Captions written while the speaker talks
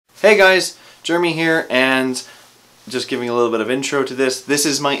Hey guys, Jeremy here, and just giving a little bit of intro to this. This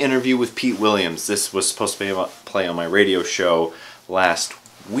is my interview with Pete Williams. This was supposed to play on my radio show last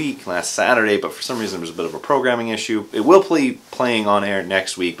Saturday, but for some reason there was a bit of a programming issue. It will be playing on air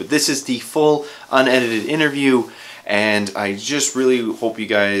next week, but this is the full unedited interview, and I just really hope you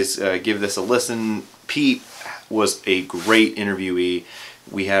guys give this a listen. Pete was a great interviewee.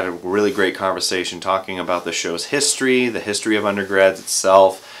 We had a really great conversation talking about the show's history, the history of Undergrads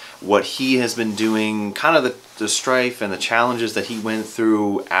itself, what he has been doing, kind of the strife and the challenges that he went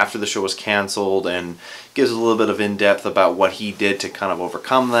through after the show was canceled, and gives a little bit of in-depth about what he did to kind of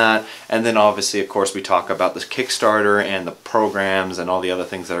overcome that. And then obviously, of course, we talk about this Kickstarter and the programs and all the other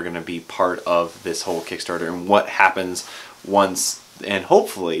things that are going to be part of this whole Kickstarter and what happens once and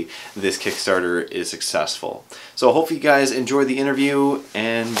hopefully this Kickstarter is successful. So hopefully you guys enjoy the interview,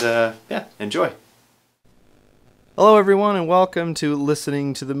 and yeah, enjoy. Hello everyone, and welcome to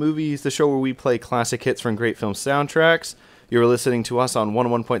Listening to the Movies, the show where we play classic hits from great film soundtracks. You're listening to us on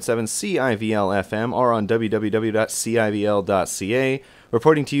 101.7 CIVL FM or on www.civl.ca,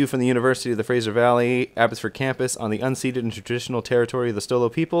 reporting to you from the University of the Fraser Valley, Abbotsford campus on the unceded and traditional territory of the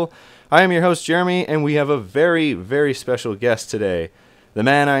Stolo people. I am your host, Jeremy, and we have a very, very special guest today. The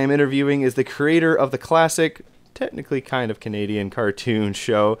man I am interviewing is the creator of the classic, technically kind of Canadian cartoon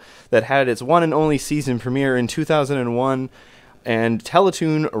show that had its one and only season premiere in 2001, and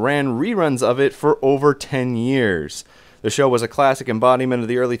Teletoon ran reruns of it for over 10 years. The show was a classic embodiment of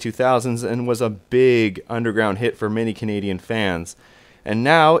the early 2000s and was a big underground hit for many Canadian fans. And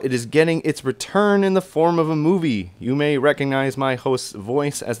now it is getting its return in the form of a movie. You may recognize my host's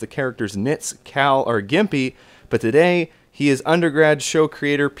voice as the characters Nitz, Cal, or Gimpy, but today he is Undergrad show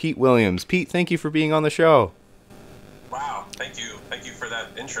creator Pete Williams. Pete, thank you for being on the show. Wow, thank you. Thank you for that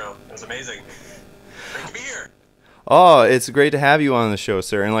intro. It was amazing. Great to be here. Oh, it's great to have you on the show,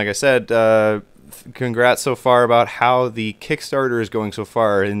 sir. And like I said, congrats so far about how the Kickstarter is going so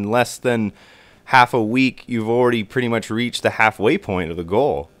far. In less than half a week, you've already pretty much reached the halfway point of the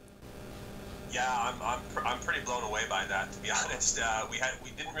goal. Yeah, I'm pretty blown away by that, to be honest. We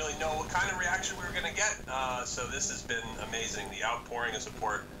didn't really know what kind of reaction we were going to get, so this has been amazing. The outpouring of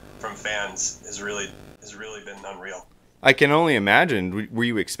support from fans has really been unreal. I can only imagine. Were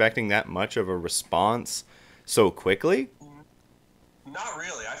you expecting that much of a response so quickly? Not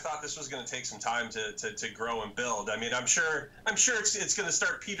really. I thought this was going to take some time to grow and build. I mean, I'm sure it's going to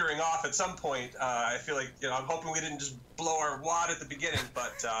start petering off at some point. I feel like, I'm hoping we didn't just blow our wad at the beginning,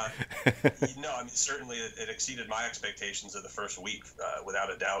 but no, I mean, certainly it exceeded my expectations of the first week,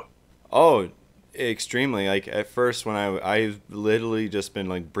 without a doubt. Oh, extremely. Like at first, when I've literally just been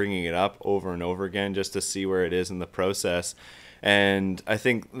like bringing it up over and over again just to see where it is in the process, and I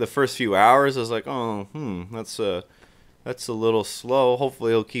think the first few hours I was like, that's a little slow.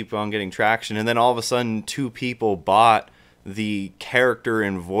 Hopefully it'll keep on getting traction. And then all of a sudden 2 people bought the character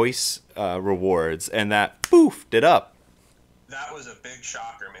and voice rewards, and that boofed it up. That was a big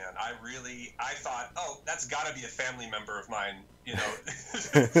shocker, man. I thought, that's got to be a family member of mine, bidding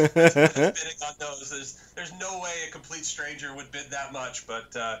on those. There's no way a complete stranger would bid that much,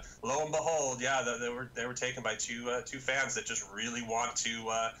 but lo and behold, yeah, they were taken by two fans that just really want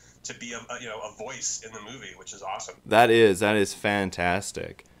to be a voice in the movie, which is awesome. That is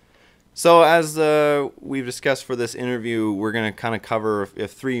fantastic. So as we've discussed for this interview, we're going to kind of cover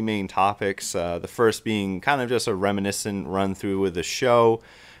 3 main topics. The first being kind of just a reminiscent run through with the show,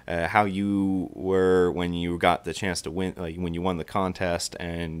 how you were when you got the chance to win, like when you won the contest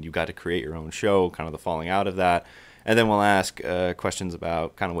and you got to create your own show, kind of the falling out of that. And then we'll ask questions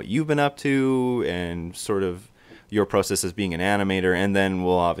about kind of what you've been up to and sort of your process as being an animator, and then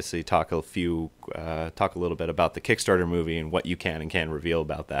we'll obviously talk a little bit about the Kickstarter movie and what you can and can't reveal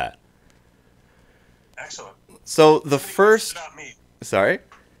about that. Excellent. So the first... About me. Sorry?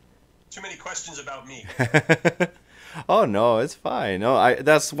 Too many questions about me. Oh, no, it's fine. No,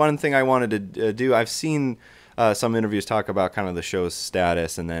 that's one thing I wanted to do. I've seen some interviews talk about kind of the show's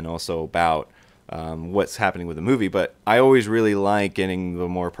status and then also about what's happening with the movie, but I always really like getting the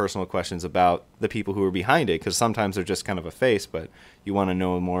more personal questions about the people who are behind it, because sometimes they're just kind of a face, but you want to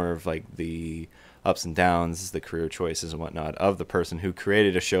know more of like the ups and downs, the career choices and whatnot of the person who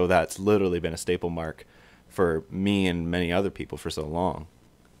created a show that's literally been a staple mark for me and many other people for so long.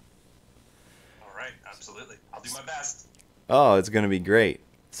 All right, absolutely. I'll do my best. Oh, it's going to be great.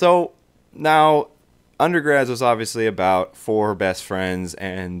 So now, Undergrads was obviously about 4 best friends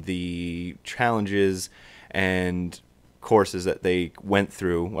and the challenges and courses that they went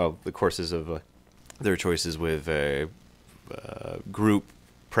through. Well, the courses of their choices with group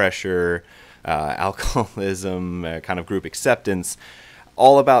pressure, alcoholism, kind of group acceptance,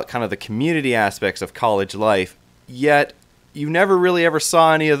 all about kind of the community aspects of college life, yet you never really ever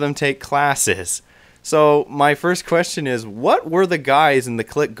saw any of them take classes. So my first question is, what were the guys in the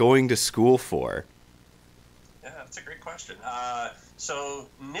clique going to school for? Yeah, that's a great question. So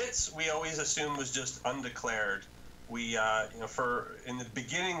NITS, we always assumed was just undeclared. We, for in the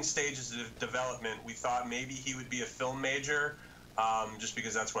beginning stages of development, we thought maybe he would be a film major, just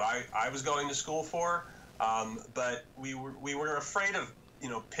because that's what I was going to school for. But we were afraid of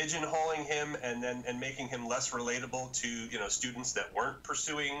pigeonholing him and making him less relatable to students that weren't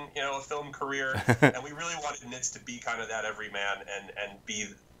pursuing a film career. And we really wanted NITS to be kind of that everyman and be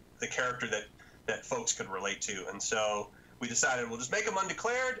the character that folks could relate to. And so we decided we'll just make him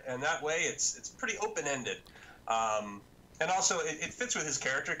undeclared, and that way it's pretty open ended. And also it fits with his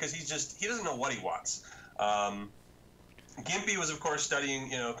character because he doesn't know what he wants. Gimpy was, of course,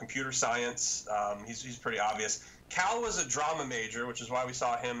 studying, computer science. He's pretty obvious. Cal was a drama major, which is why we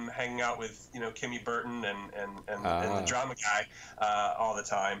saw him hanging out with, Kimmy Burton and the drama guy all the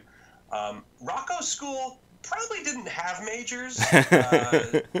time. Rocco's school probably didn't have majors,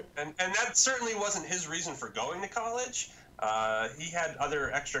 and that certainly wasn't his reason for going to college. He had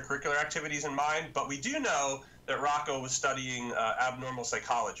other extracurricular activities in mind, but we do know that Rocco was studying abnormal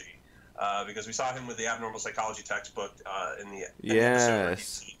psychology. Because we saw him with the abnormal psychology textbook in the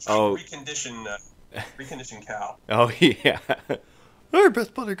yes. Episode. Recondition Cal. Oh yeah. Hey,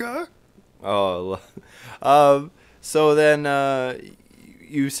 best buddy guy. Oh. So then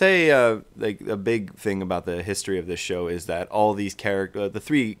you say like a big thing about the history of this show is that all these the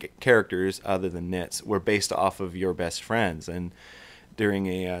three characters other than NITS were based off of your best friends, and during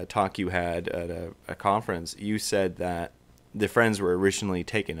a talk you had at a conference, you said that the friends were originally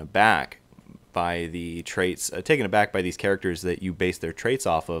taken aback by the traits, taken aback by these characters that you based their traits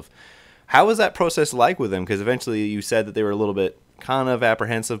off of. How was that process like with them? Because eventually you said that they were a little bit kind of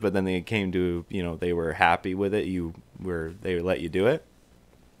apprehensive, but then they came to, they were happy with it. They let you do it.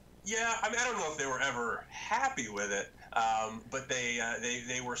 Yeah, I don't know if they were ever happy with it, but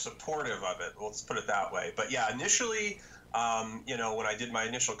they were supportive of it. Let's put it that way. But yeah, initially, when I did my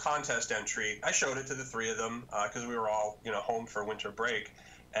initial contest entry, I showed it to the three of them because we were all, home for winter break,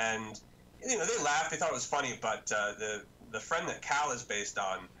 and they laughed. They thought it was funny, but the friend that Cal is based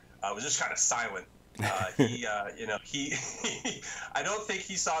on was just kind of silent. He I don't think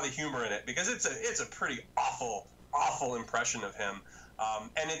he saw the humor in it because it's a pretty awful impression of him,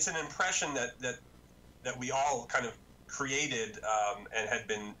 and it's an impression that we all kind of created and had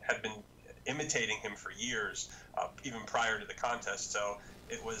been imitating him for years, even prior to the contest. So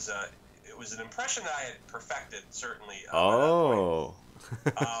it was an impression that I had perfected, certainly. Oh.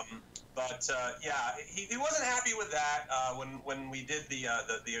 But he wasn't happy with that when we did the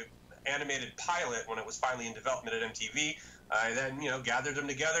animated pilot when it was finally in development at MTV. I then gathered them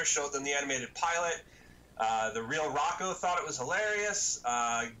together, showed them the animated pilot. The real Rocco thought it was hilarious.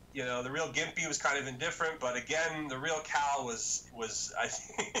 The real Gimpy was kind of indifferent, but again, the real Cal was I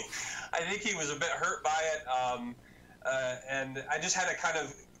think he was a bit hurt by it. And I just had to kind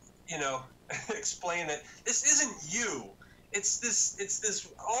of explain that this isn't you. It's this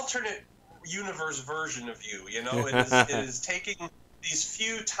alternate universe version of you. It is taking these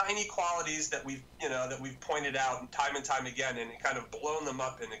few tiny qualities that we've pointed out time and time again, and kind of blown them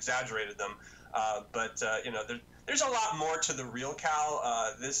up and exaggerated them. But there's a lot more to the real Cal.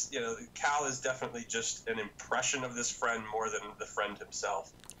 Cal is definitely just an impression of this friend more than the friend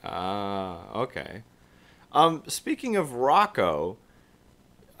himself. Okay. Speaking of Rocco,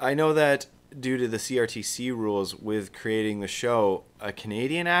 I know that due to the CRTC rules with creating the show, a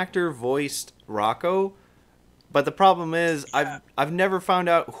Canadian actor voiced Rocco, but the problem is I've never found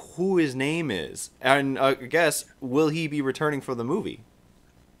out who his name is, and I guess will he be returning for the movie?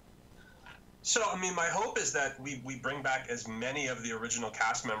 So, my hope is that we bring back as many of the original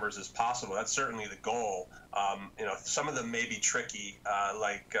cast members as possible. That's certainly the goal. Some of them may be tricky,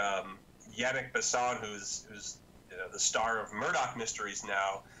 like Yannick Besson, who's the star of Murdoch Mysteries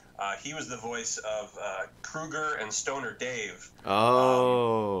now. He was the voice of Kruger and Stoner Dave.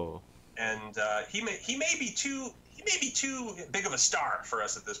 Oh. And he may be too big of a star for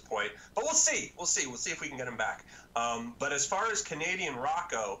us at this point, but we'll see. We'll see if we can get him back. But as far as Canadian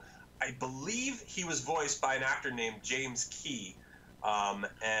Rocco, I believe he was voiced by an actor named James Key,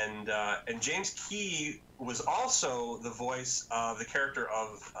 and James Key was also the voice of the character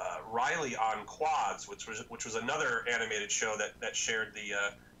of Riley on Quads, which was another animated show that shared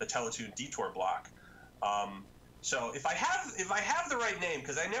the Teletoon Detour block. So if I have the right name,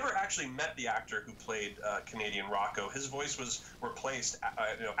 because I never actually met the actor who played Canadian Rocco, his voice was replaced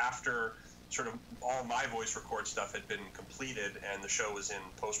after sort of all my voice record stuff had been completed, and the show was in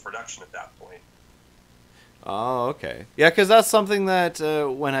post-production at that point. Oh, okay. Yeah, because that's something that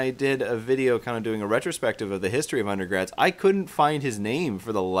when I did a video kind of doing a retrospective of the history of Undergrads, I couldn't find his name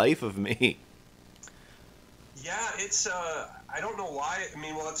for the life of me. Yeah, it's I don't know why. I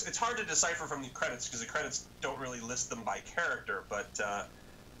mean, well, it's hard to decipher from the credits because the credits don't really list them by character. But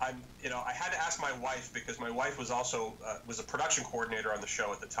I had to ask my wife because my wife was also was a production coordinator on the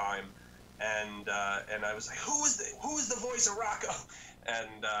show at the time, and I was like, who is the voice of Rocco?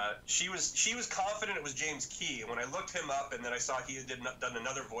 And she was confident it was James Key. And when I looked him up, and then I saw he had done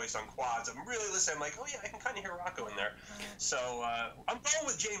another voice on Quads, I'm really listening. I'm like, oh yeah, I can kind of hear Rocco in there. So I'm going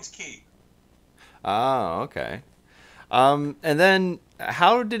with James Key. Oh, okay. And then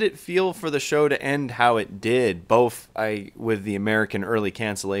how did it feel for the show to end how it did, both with the American early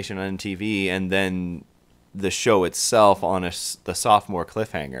cancellation on TV and then the show itself on the sophomore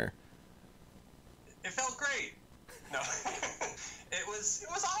cliffhanger? It felt great. No, it was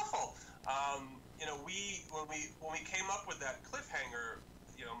awful. When we came up with that cliffhanger,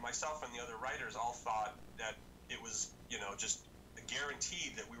 myself and the other writers all thought that it was just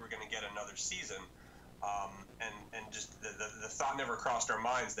guaranteed that we were going to get another season. And just the thought never crossed our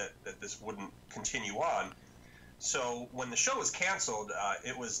minds that this wouldn't continue on. So when the show was canceled,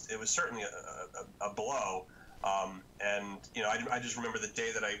 it was certainly a blow. And I just remember the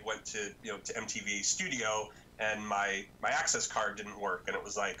day that I went to MTV Studio and my access card didn't work, and it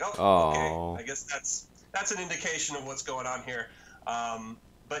was like, okay, I guess that's an indication of what's going on here.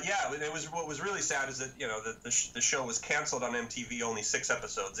 But yeah, what was really sad is that the show was canceled on MTV only 6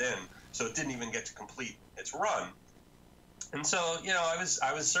 episodes in, so it didn't even get to complete its run. And so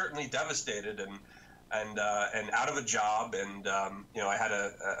I was certainly devastated and out of a job, and I had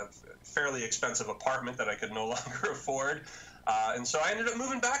a fairly expensive apartment that I could no longer afford, and so I ended up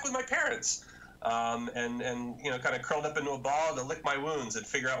moving back with my parents, and kind of curled up into a ball to lick my wounds and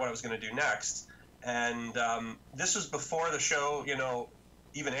figure out what I was going to do next. And this was before the show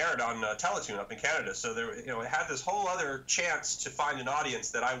even aired on Teletoon up in Canada, so there it had this whole other chance to find an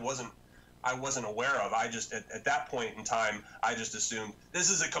audience that I wasn't aware of. I just at that point in time, I just assumed this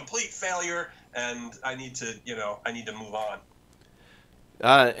is a complete failure, and I need to move on.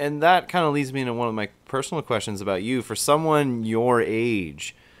 And that kind of leads me into one of my personal questions about you. For someone your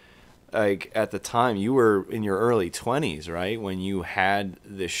age, like at the time, you were in your early 20s, right? When you had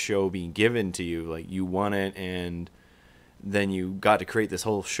this show being given to you, like you won it, and then you got to create this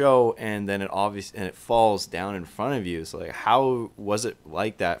whole show, and then it falls down in front of you. So like, how was it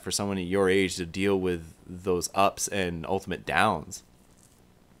like that for someone at your age to deal with those ups and ultimate downs?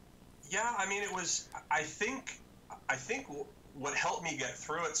 Yeah, I mean, it was. I think what helped me get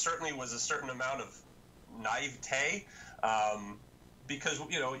through it certainly was a certain amount of naivete, because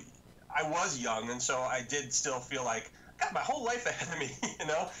I was young, and so I did still feel like I got my whole life ahead of me.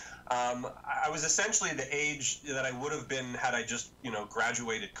 I was essentially the age that I would have been had I just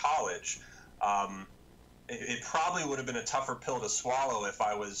graduated college. It probably would have been a tougher pill to swallow if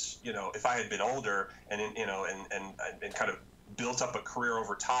I was if I had been older and kind of built up a career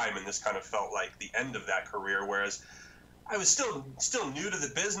over time, and this kind of felt like the end of that career, whereas I was still new to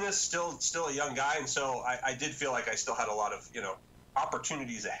the business, still a young guy, and so I did feel like I still had a lot of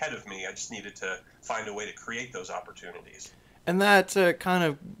opportunities ahead of me. I just needed to find a way to create those opportunities. And that kind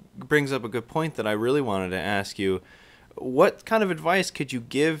of brings up a good point that I really wanted to ask you. What kind of advice could you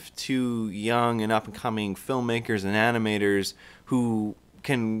give to young and up-and-coming filmmakers and animators who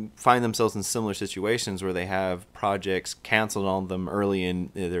can find themselves in similar situations where they have projects canceled on them early in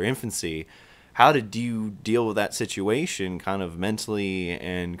their infancy? How did you deal with that situation kind of mentally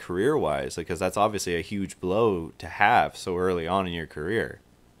and career-wise? Because that's obviously a huge blow to have so early on in your career.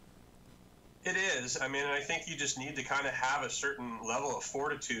 It is. I mean, I think you just need to kind of have a certain level of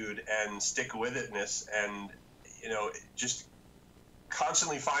fortitude and stick-with-itness, and just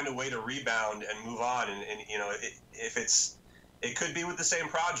constantly find a way to rebound and move on. And it could be with the same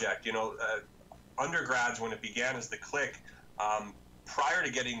project. Undergrads, when it began as The Click, prior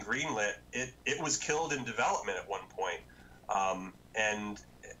to getting greenlit, it was killed in development at one point. And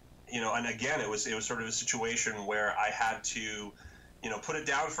again, it was sort of a situation where I had to put it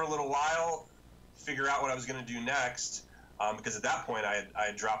down for a little while, figure out what I was going to do next, because at that point I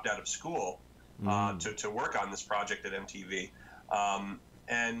had dropped out of school to work on this project at MTV.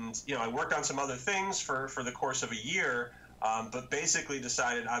 And I worked on some other things for the course of a year, but basically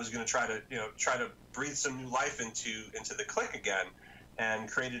decided I was going to try to breathe some new life into The Click again, and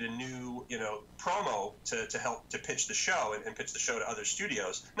created a new promo to help to pitch the show and pitch the show to other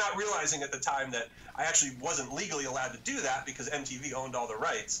studios, not realizing at the time that I actually wasn't legally allowed to do that because MTV owned all the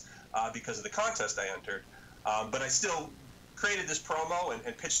rights. because of the contest I entered. But I still created this promo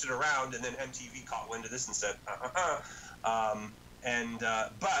and pitched it around, and then MTV caught wind of this and said,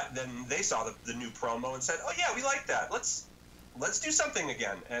 but then they saw the new promo and said, oh yeah, we like that. Let's do something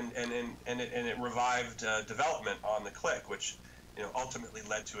again, and it revived development on the Click, which ultimately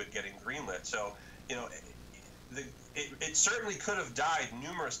led to it getting greenlit. So it certainly could have died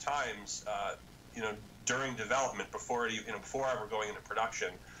numerous times during development before ever going into production.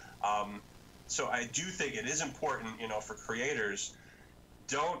 So I do think it is important, for creators,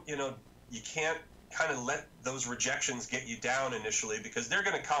 you can't kind of let those rejections get you down initially, because they're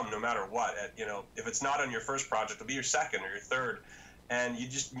going to come no matter what. If it's not on your first project, it'll be your second or your third, and you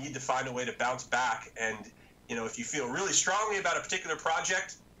just need to find a way to bounce back. And if you feel really strongly about a particular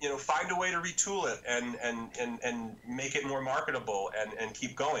project, find a way to retool it and make it more marketable and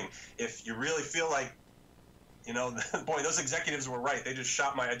keep going. If you really feel like, boy, those executives were right, they just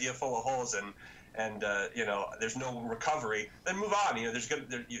shot my idea full of holes, and there's no recovery, then move on.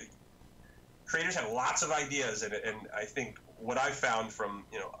 Creators have lots of ideas, and I think what I've found from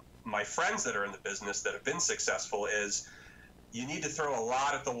my friends that are in the business that have been successful is you need to throw a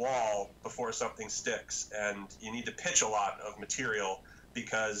lot at the wall before something sticks, and you need to pitch a lot of material,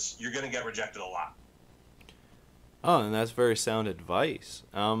 because you're going to get rejected a lot. Oh, and that's very sound advice.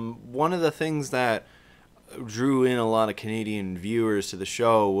 One of the things that drew in a lot of Canadian viewers to the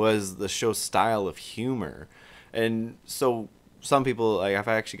show was the show's style of humor. And so some people, I've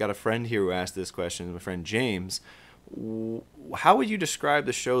actually got a friend here who asked this question, my friend James. How would you describe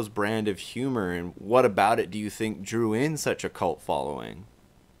the show's brand of humor, and what about it do you think drew in such a cult following?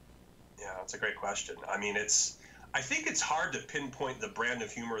 Yeah, that's a great question. I mean, I think it's hard to pinpoint the brand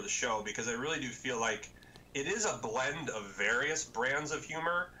of humor of the show, because I really do feel like it is a blend of various brands of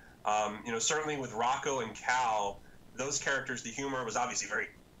humor. Certainly with Rocco and Cal, those characters, the humor was obviously very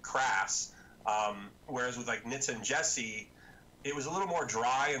crass. Whereas with like Nitz and Jesse, it was a little more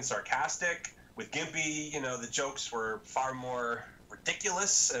dry and sarcastic. With Gimpy, the jokes were far more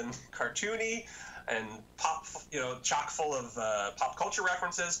ridiculous and cartoony and chock full of pop culture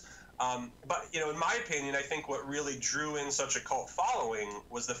references. But in my opinion, I think what really drew in such a cult following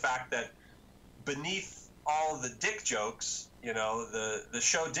was the fact that beneath all the dick jokes, the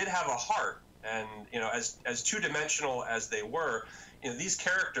show did have a heart. And as two-dimensional as they were, these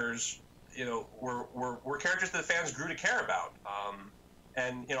characters, were characters that the fans grew to care about.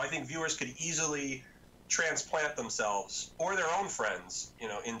 And I think viewers could easily transplant themselves or their own friends,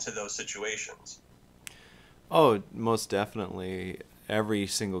 into those situations. Oh, most definitely. Every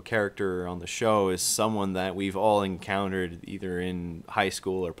single character on the show is someone that we've all encountered either in high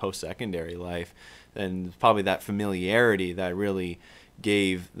school or post-secondary life. And probably that familiarity that really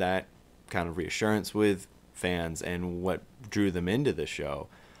gave that kind of reassurance with fans and what drew them into the show.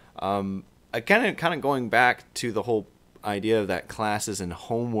 I kind of going back to the whole idea of that classes and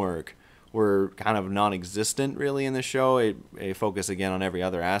homework were kind of non-existent really in the show. It focused again on every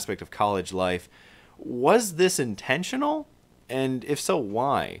other aspect of college life. Was this intentional? And if so,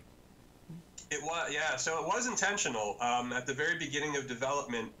 why? It was, yeah. So it was intentional. At the very beginning of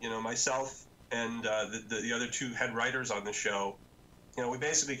development, myself and the other two head writers on the show, we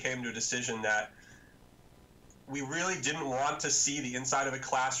basically came to a decision that we really didn't want to see the inside of a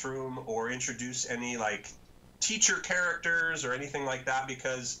classroom or introduce any like teacher characters or anything like that,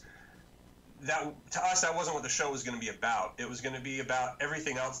 because that, to us, that wasn't what the show was going to be about. It was going to be about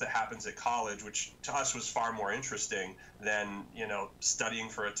everything else that happens at college, which to us was far more interesting than, studying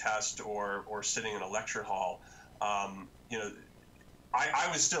for a test or sitting in a lecture hall. I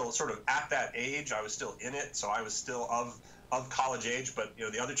was still sort of at that age. I was still in it, so I was still of college age, but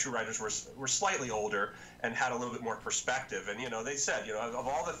the other two writers were slightly older and had a little bit more perspective. And they said, of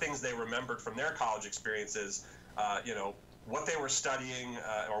all the things they remembered from their college experiences, what they were studying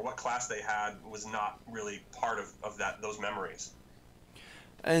or what class they had was not really part of those memories.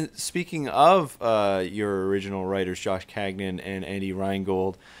 And speaking of your original writers, Josh Cagnon and Andy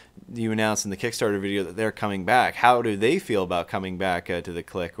Reingold, you announced in the Kickstarter video that they're coming back. How do they feel about coming back to the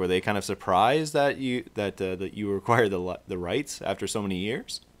Click? Were they kind of surprised that you acquired the rights after so many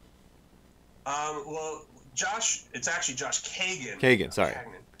years? Well, Josh, it's actually Josh Kagan. Kagan, sorry.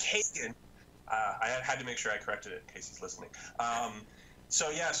 Kagan. I had to make sure I corrected it in case he's listening.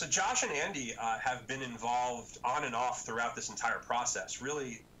 So Josh and Andy have been involved on and off throughout this entire process.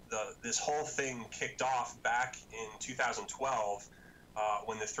 Really, this whole thing kicked off back in 2012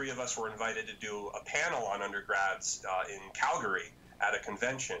 when the three of us were invited to do a panel on Undergrads in Calgary at a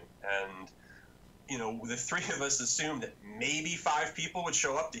convention. And, the three of us assumed that maybe 5 people would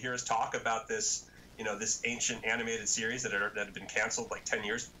show up to hear us talk about this, this ancient animated series that had been canceled like 10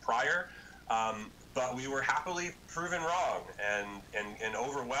 years prior. But we were happily proven wrong and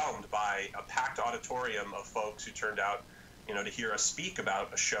overwhelmed by a packed auditorium of folks who turned out, to hear us speak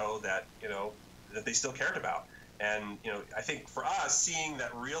about a show that, that they still cared about. And, I think for us, seeing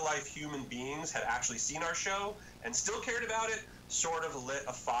that real life human beings had actually seen our show and still cared about it sort of lit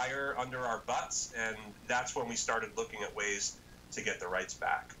a fire under our butts. And that's when we started looking at ways to get the rights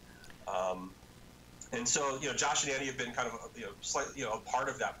back. And so, Josh and Andy have been kind of, slightly, a part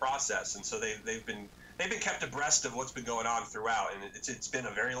of that process. And so they've been kept abreast of what's been going on throughout. And it's been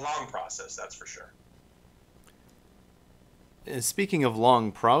a very long process, that's for sure. Speaking of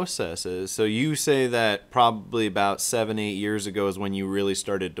long processes, so you say that probably about 7-8 years ago is when you really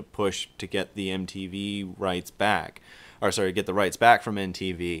started to push to get the MTV rights back, get the rights back from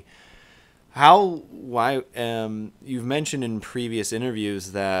MTV. Why, you've mentioned in previous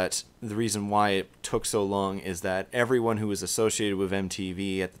interviews that the reason why it took so long is that everyone who was associated with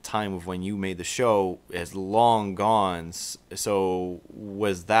MTV at the time of when you made the show is long gone. So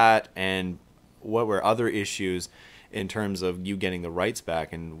was that, and what were other issues in terms of you getting the rights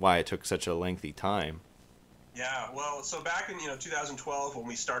back and why it took such a lengthy time? Yeah, well, so back in 2012 when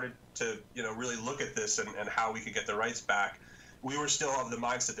we started to really look at this and how we could get the rights back, we were still of the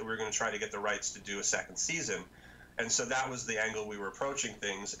mindset that we were going to try to get the rights to do a second season, and so that was the angle we were approaching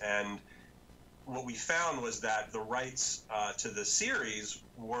things. And what we found was that the rights to the series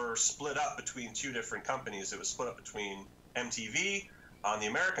were split up between two different companies. It was split up between MTV on the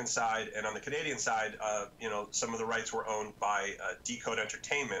American side, and on the Canadian side, some of the rights were owned by Decode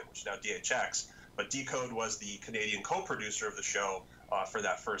Entertainment, which is now DHX. But Decode was the Canadian co-producer of the show for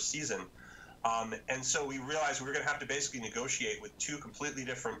that first season. And so we realized we were going to have to basically negotiate with two completely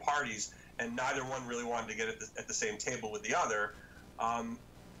different parties, and neither one really wanted to get at the same table with the other,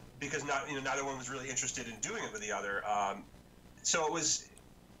 because neither one was really interested in doing it with the other. So it was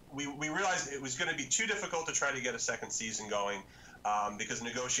we realized it was going to be too difficult to try to get a second season going. Because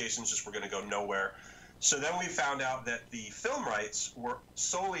negotiations just were going to go nowhere. So then we found out that the film rights were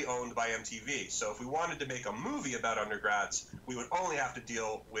solely owned by MTV. So if we wanted to make a movie about Undergrads, we would only have to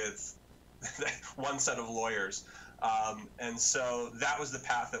deal with one set of lawyers. And so that was the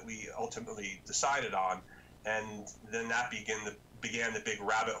path that we ultimately decided on. And then that began the big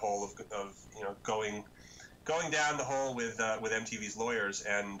rabbit hole of going down the hole with MTV's lawyers,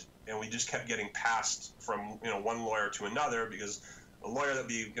 and we just kept getting passed from one lawyer to another, because a lawyer that would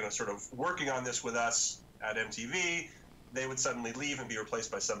be sort of working on this with us at MTV, they would suddenly leave and be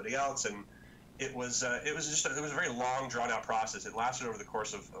replaced by somebody else, and it was a very long, drawn out process. It lasted over the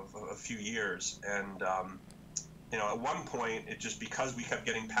course of a few years, and at one point, it just, because we kept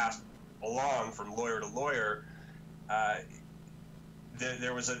getting passed along from lawyer to lawyer,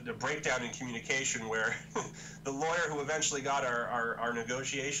 there was a breakdown in communication where the lawyer who eventually got our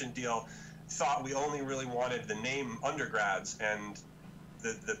negotiation deal thought we only really wanted the name Undergrads, and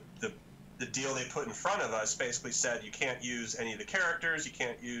the deal they put in front of us basically said you can't use any of the characters, you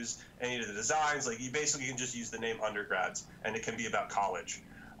can't use any of the designs, like you basically can just use the name Undergrads, and it can be about college.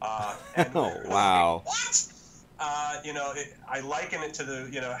 And oh, wow. What? I liken it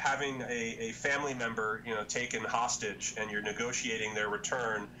to having a family member, taken hostage, and you're negotiating their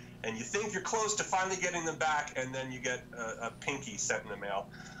return, and you think you're close to finally getting them back, and then you get a pinky sent in the mail.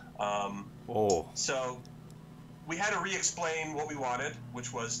 So we had to re-explain what we wanted,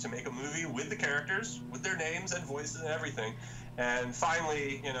 which was to make a movie with the characters, with their names and voices and everything. And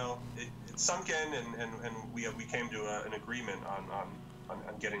finally, it sunk in, and we came to an agreement on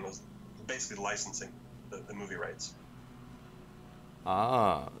getting those, basically licensing the movie rights.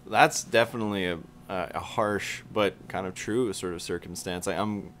 That's definitely a harsh but kind of true sort of circumstance.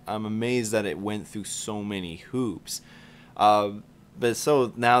 I'm amazed that it went through so many hoops. But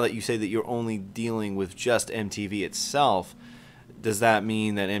so now that you say that you're only dealing with just MTV itself, does that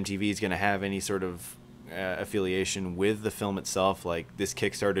mean that MTV is going to have any sort of affiliation with the film itself? Like this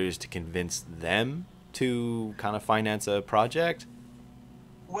Kickstarter is to convince them to kind of finance a project?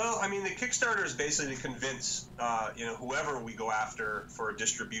 Well, I mean, the Kickstarter is basically to convince, whoever we go after for a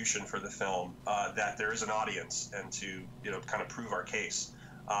distribution for the film, that there is an audience, and to, kind of prove our case.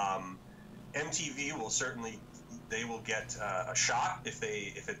 MTV will certainly, they will get a shot if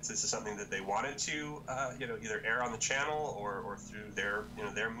this is something that they wanted to, either air on the channel or through their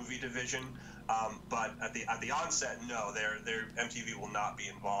movie division. But at the onset, no, their MTV will not be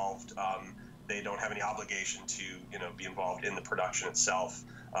involved. They don't have any obligation to, be involved in the production itself.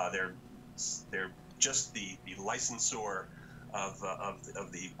 They're just the licensor of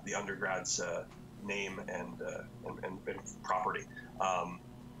the Undergrads name and property.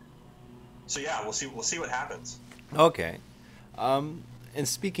 So yeah, we'll see what happens. Okay. And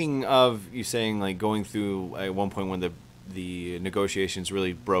speaking of you saying like going through at one point when the negotiations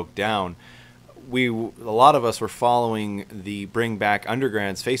really broke down, a lot of us were following the Bring Back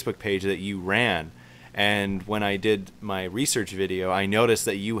Undergrads Facebook page that you ran. And when I did my research video, I noticed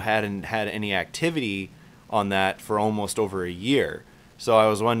that you hadn't had any activity on that for almost over a year. So I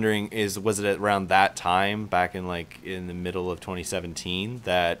was wondering, was it around that time, back in like in the middle of 2017,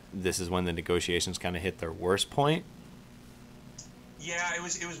 that this is when the negotiations kind of hit their worst point? Yeah, it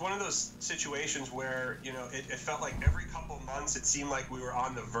was one of those situations where, it felt like every couple months it seemed like we were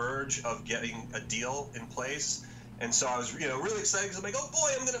on the verge of getting a deal in place. And so I was, really excited because I'm like, oh boy,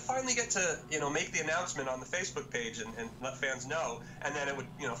 I'm going to finally get to, make the announcement on the Facebook page and let fans know. And then it would,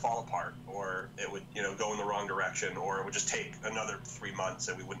 fall apart, or it would, go in the wrong direction, or it would just take another 3 months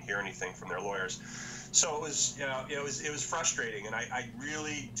and we wouldn't hear anything from their lawyers. So it was, it was frustrating, and I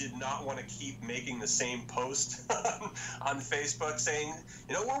really did not want to keep making the same post on Facebook saying,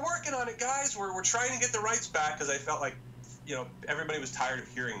 we're working on it, guys. We're trying to get the rights back, because I felt like, everybody was tired of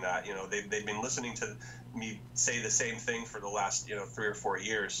hearing that. They've been listening to me say the same thing for the last, 3 or 4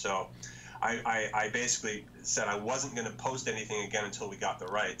 years. So I basically said I wasn't going to post anything again until we got the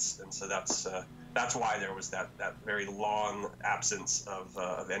rights, and so that's why there was that very long absence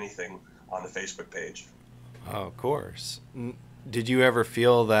of anything on the Facebook page. Oh, of course. Did you ever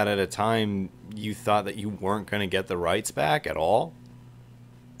feel that at a time you thought that you weren't going to get the rights back at all?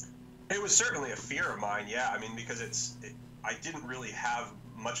 It was certainly a fear of mine, yeah. I mean, because I didn't really have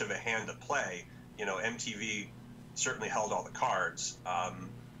much of a hand to play. MTV certainly held all the cards. At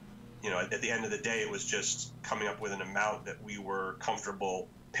the end of the day, it was just coming up with an amount that we were comfortable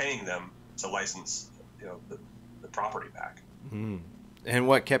paying them to license, the property back. Mm. And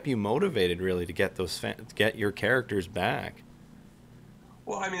what kept you motivated, really, to get get your characters back?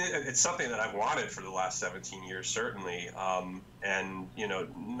 Well, I mean, it's something that I've wanted for the last 17 years, certainly. And,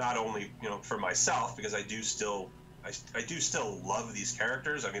 not only, for myself, because I do still love these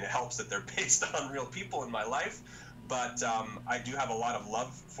characters. I mean, it helps that they're based on real people in my life, but I do have a lot of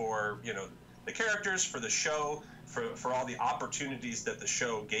love for, the characters, for the show, for all the opportunities that the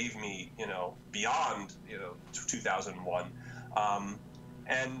show gave me, beyond, 2001.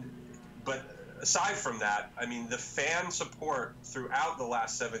 But aside from that, I mean, the fan support throughout the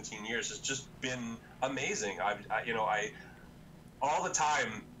last 17 years has just been amazing. I all the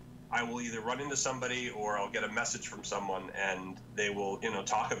time, I will either run into somebody or I'll get a message from someone, and they will,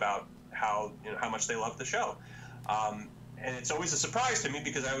 talk about how much they love the show. And it's always a surprise to me,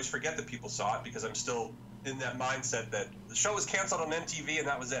 because I always forget that people saw it, because I'm still in that mindset that the show was canceled on MTV and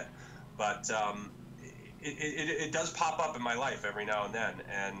that was it. But it does pop up in my life every now and then,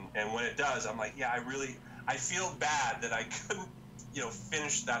 and when it does, I'm like, yeah, I feel bad that I couldn't,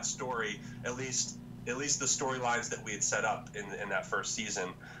 finish that story, at least the storylines that we had set up in that first season,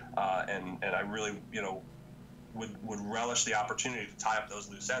 and I really, would relish the opportunity to tie up those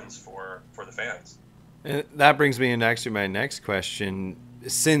loose ends for the fans. And that brings me into actually my next question.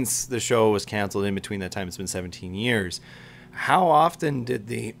 Since the show was canceled, in between that time, it's been 17 years. How often did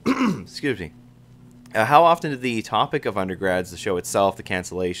the excuse me? How often did the topic of Undergrads, the show itself, the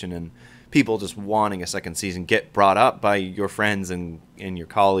cancellation, and people just wanting a second season get brought up by your friends and your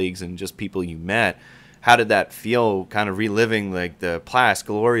colleagues and just people you met? How did that feel, kind of reliving like the past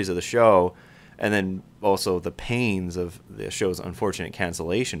glories of the show, and then also the pains of the show's unfortunate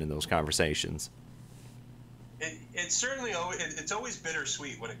cancellation in those conversations? It's certainly it's always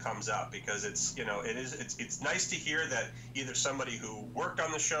bittersweet when it comes up, because it's nice to hear that either somebody who worked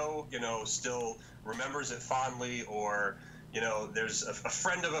on the show, still remembers it fondly, or there's a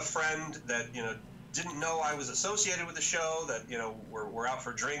friend of a friend that didn't know I was associated with the show, that we're out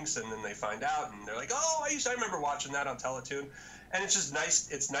for drinks, and then they find out and they're like, oh, I remember watching that on Teletoon. And it's just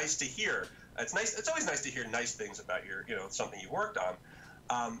nice. It's nice to hear. It's always nice to hear nice things about something you worked on.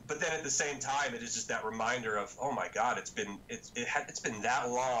 But then at the same time, it is just that reminder of, oh my God, it's been that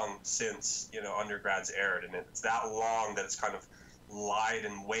long since Undergrads aired, and it's that long that it's kind of lied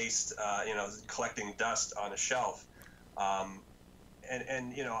and waste, collecting dust on a shelf. I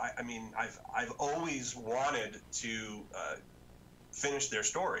mean, I've always wanted to finish their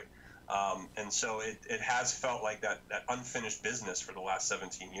story, and so it has felt like that unfinished business for the last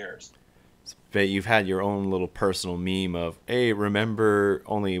 17 years. But you've had your own little personal meme of, hey, remember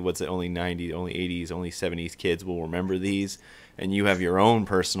only 90s, only 80s, only 70s kids will remember these, and you have your own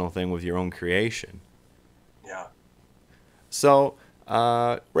personal thing with your own creation. Yeah. So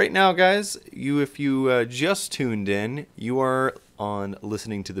right now, guys, if you just tuned in, you are on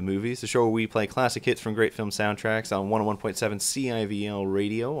Listening to the Movies, the show where we play classic hits from great film soundtracks on 101.7 CIVL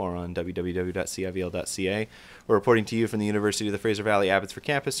radio or on www.civl.ca. We're reporting to you from the University of the Fraser Valley Abbotsford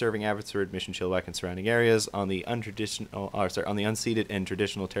campus, serving Abbotsford, Mission, Chilliwack, and surrounding areas on the on the unceded and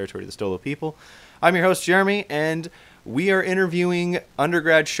traditional territory of the Stolo people. I'm your host, Jeremy, and we are interviewing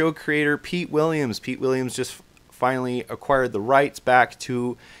undergrad show creator Pete Williams. Pete Williams just finally acquired the rights back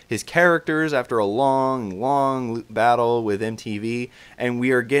to his characters after a long battle with MTV, and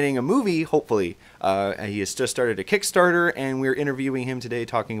we are getting a movie, hopefully. He has just started a Kickstarter, and we're interviewing him today,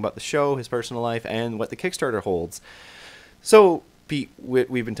 talking about the show, his personal life, and what the Kickstarter holds. So, Pete,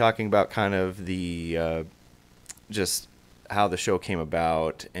 we've been talking about kind of the just how the show came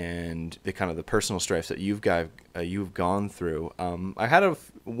about and the kind of the personal strifes that you've gone through. I had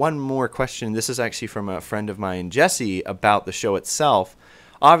one more question. This is actually from a friend of mine, Jesse, about the show itself.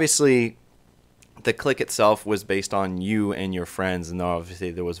 Obviously, the clique itself was based on you and your friends, and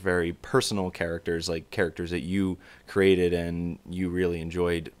obviously there was very personal characters, like characters that you created and you really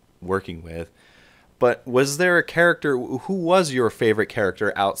enjoyed working with. But was there a character, who was your favorite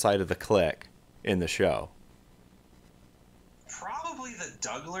character outside of the clique in the show? Probably the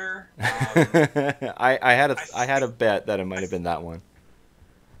Dougler. I had a bet that it might have been that one.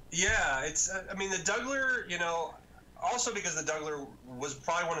 Yeah, it's. I mean, the Dougler. Also because the Dougler was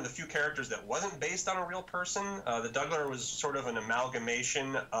probably one of the few characters that wasn't based on a real person. The Dougler was sort of an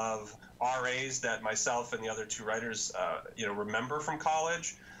amalgamation of RAs that myself and the other two writers, remember from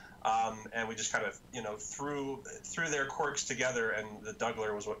college, and we just kind of, threw their quirks together, and the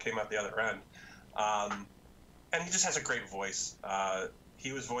Dougler was what came out the other end. And he just has a great voice.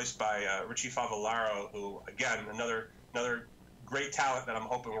 He was voiced by Richie Favallaro, who, again, another great talent that I'm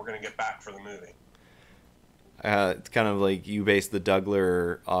hoping we're going to get back for the movie. It's kind of like you based the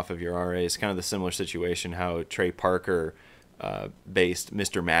Dougler off of your RA. It's kind of the similar situation how Trey Parker based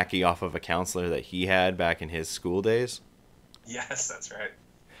Mr. Mackey off of a counselor that he had back in his school days. Yes, that's right.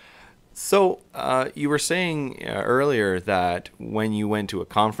 So you were saying earlier that when you went to a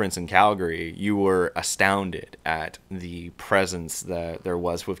conference in Calgary, you were astounded at the presence that there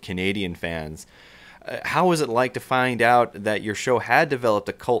was with Canadian fans. How was it like to find out that your show had developed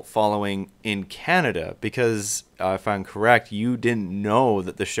a cult following in Canada? Because if I'm correct, you didn't know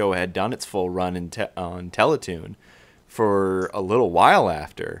that the show had done its full run on Teletoon for a little while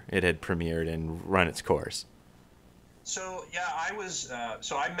after it had premiered and run its course. So yeah, I was.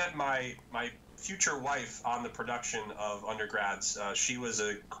 So I met my future wife on the production of Undergrads. She was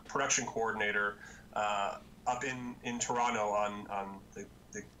a production coordinator up in Toronto on the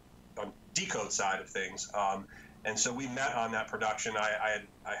Decode side of things, and so we met on that production. I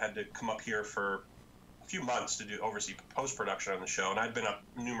had to come up here for a few months to oversee post production on the show, and I'd been up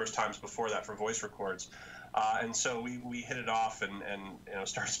numerous times before that for voice records, and so we hit it off and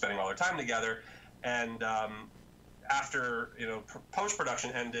started spending all our time together, and after post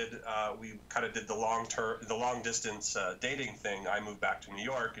production ended, we kind of did the long distance dating thing. I moved back to New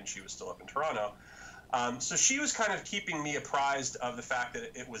York, and she was still up in Toronto. So she was kind of keeping me apprised of the fact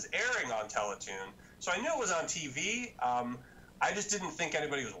that it was airing on Teletoon. So I knew it was on TV. I just didn't think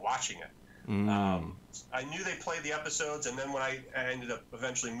anybody was watching it. I knew they played the episodes, and then when I ended up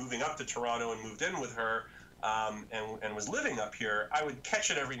eventually moving up to Toronto and moved in with her, and was living up here, I would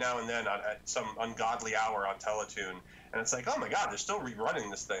catch it every now and then at some ungodly hour on Teletoon. And it's like, oh my God, they're still rerunning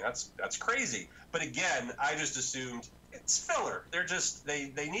this thing. That's crazy. But again, I just assumed it's filler.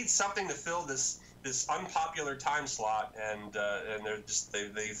 They need something to fill this unpopular time slot, and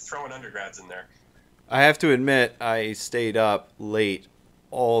they've thrown Undergrads in there. I have to admit, I stayed up late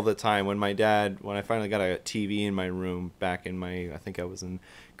all the time. When I finally got a TV in my room back in I think I was in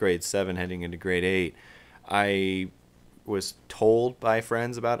grade 7 heading into grade 8, I was told by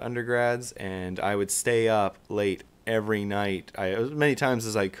friends about Undergrads, and I would stay up late every night, as many times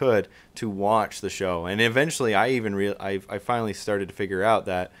as I could, to watch the show. And eventually I finally started to figure out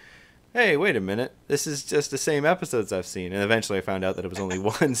that, hey, wait a minute, this is just the same episodes I've seen. And eventually I found out that it was only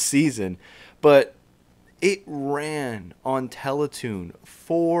one season. But it ran on Teletoon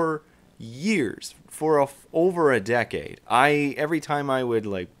for years, for over a decade. Every time I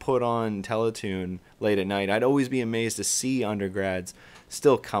would put on Teletoon late at night, I'd always be amazed to see Undergrads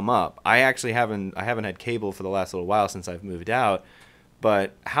still come up. I haven't had cable for the last little while since I've moved out.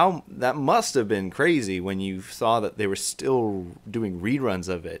 But how that must have been crazy when you saw that they were still doing reruns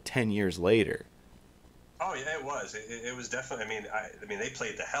of it 10 years later. Oh yeah, it was. It was definitely. I mean, they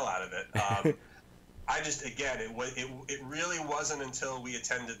played the hell out of it. It really wasn't until we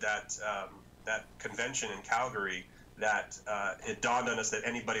attended that convention in Calgary that it dawned on us that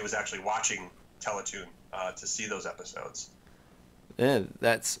anybody was actually watching Teletoon to see those episodes. Yeah,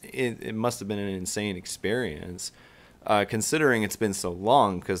 it must have been an insane experience, considering it's been so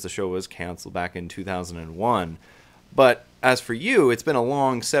long because the show was canceled back in 2001. But as for you, it's been a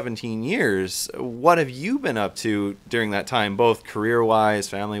long 17 years. What have you been up to during that time, both career-wise,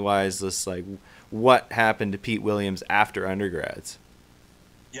 family-wise? Just like, what happened to Pete Williams after Undergrads?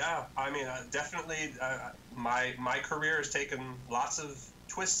 Yeah, I mean, definitely, my career has taken lots of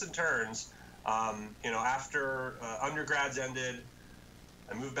twists and turns. After Undergrads ended,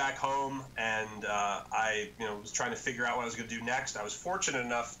 I moved back home, and I was trying to figure out what I was going to do next. I was fortunate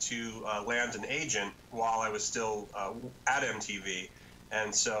enough to land an agent while I was still at MTV,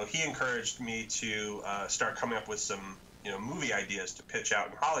 and so he encouraged me to start coming up with some movie ideas to pitch out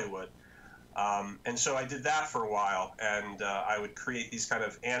in Hollywood. And so I did that for a while, and I would create these kind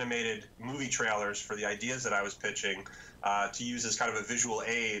of animated movie trailers for the ideas that I was pitching to use as kind of a visual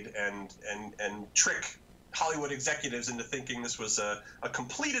aid and trick Hollywood executives into thinking this was a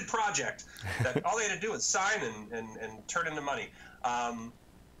completed project that all they had to do was sign and turn into money.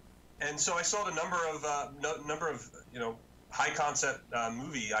 And so I sold a number of high concept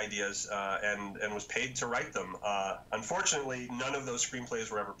movie ideas and was paid to write them. Unfortunately, none of those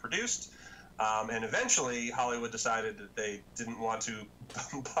screenplays were ever produced. And eventually, Hollywood decided that they didn't want to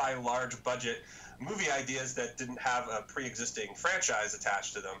buy large budget movie ideas that didn't have a pre-existing franchise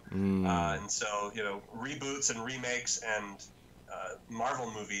attached to them. And so, reboots and remakes and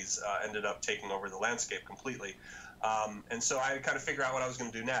Marvel movies ended up taking over the landscape completely. And so I had to kind of figure out what I was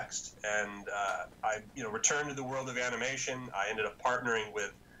going to do next. And I returned to the world of animation. I ended up partnering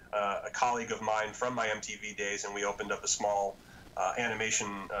with a colleague of mine from my MTV days, and we opened up a small animation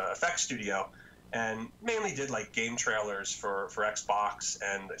effects studio, and mainly did like game trailers for Xbox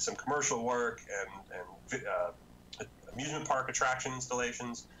and some commercial work and amusement park attraction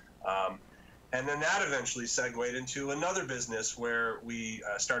installations. And then that eventually segued into another business where we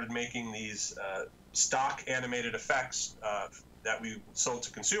started making these stock animated effects that we sold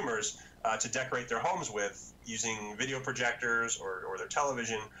to consumers to decorate their homes with using video projectors or their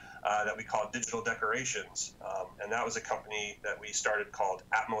television that we called Digital Decorations. And that was a company that we started called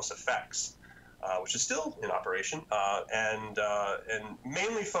Atmos Effects, which is still in operation, and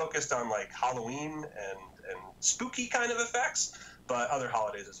mainly focused on like Halloween and spooky kind of effects, but other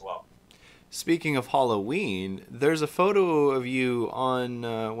holidays as well. Speaking of Halloween, there's a photo of you on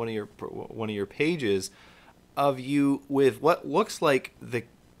one of your pages of you with what looks like the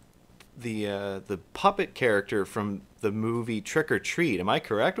puppet character from the movie Trick or Treat. Am I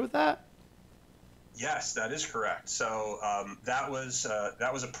correct with that? Yes, that is correct. So that was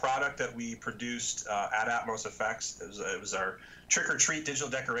a product that we produced at Atmos Effects. It was our Trick or Treat digital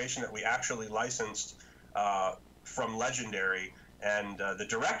decoration that we actually licensed from Legendary. And the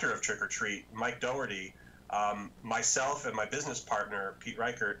director of Trick or Treat, Mike Doherty, myself and my business partner, Pete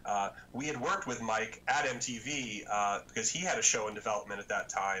Reichert, we had worked with Mike at MTV because he had a show in development at that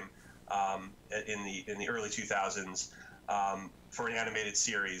time in the early 2000s for an animated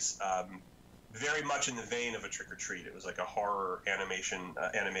series, very much in the vein of a Trick or Treat. It was like a horror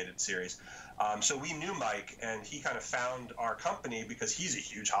animated series. So we knew Mike, and he kind of found our company because he's a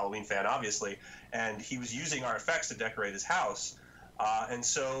huge Halloween fan, obviously, and he was using our effects to decorate his house. And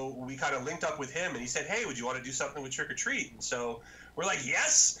so we kind of linked up with him, and he said, "Hey, would you want to do something with Trick or Treat?" And so we're like,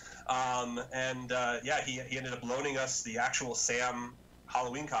 "Yes!" He ended up loaning us the actual Sam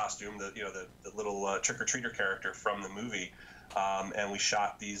Halloween costume, the little Trick or Treater character from the movie, and we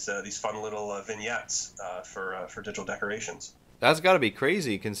shot these fun little vignettes for digital decorations. That's got to be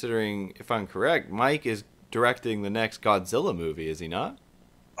crazy, considering, if I'm correct, Mike is directing the next Godzilla movie, is he not?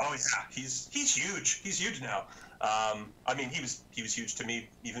 Oh yeah, he's huge. He's huge now. I mean, he was huge to me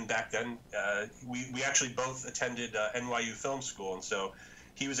even back then. We actually both attended NYU Film School, and so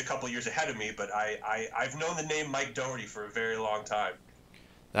he was a couple years ahead of me. But I've known the name Mike Doherty for a very long time.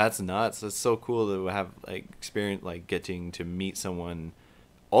 That's nuts. That's so cool to have like experience, like getting to meet someone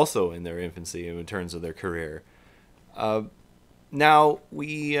also in their infancy in terms of their career. Now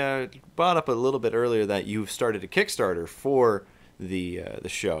we brought up a little bit earlier that you've started a Kickstarter for the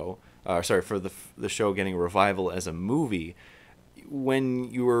show. For the show getting a revival as a movie.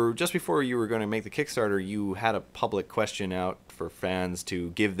 When you were just before you were going to make the Kickstarter, you had a public question out for fans to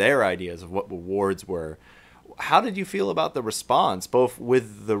give their ideas of what rewards were. How did you feel about the response, both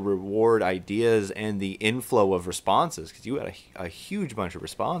with the reward ideas and the inflow of responses? Because you had a huge bunch of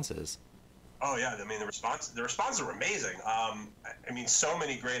responses. Oh yeah, I mean the responses were amazing. I mean, so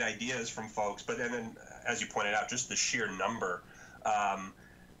many great ideas from folks, but then as you pointed out, just the sheer number.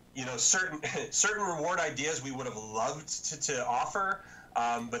 Certain reward ideas we would have loved to offer,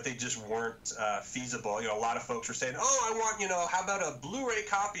 but they just weren't feasible. A lot of folks were saying, "Oh, I want, how about a Blu-ray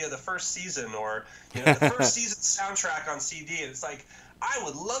copy of the first season, or the first season soundtrack on CD?" And it's like, I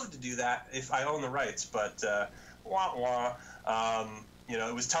would love to do that if I own the rights, but wah wah.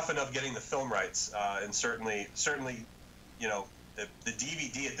 It was tough enough getting the film rights, and certainly, the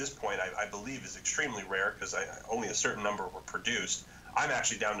DVD at this point, I believe, is extremely rare because only a certain number were produced. I'm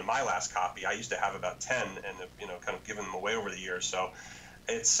actually down to my last copy. I used to have about 10, and kind of given them away over the years. So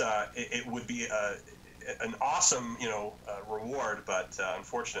it would be an awesome reward, but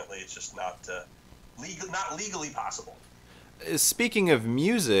unfortunately, it's just not legally possible. Speaking of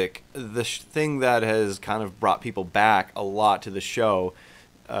music, the thing that has kind of brought people back a lot to the show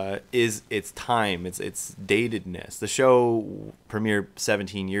is its time, its datedness. The show premiered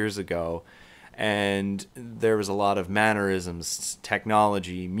 17 years ago, and there was a lot of mannerisms,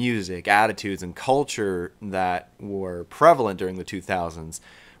 technology, music, attitudes, and culture that were prevalent during the 2000s.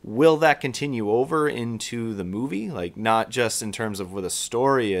 Will that continue over into the movie? Like, not just in terms of what the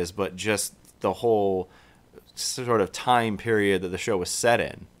story is, but just the whole sort of time period that the show was set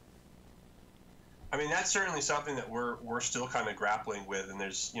in? I mean, that's certainly something that we're still kind of grappling with, and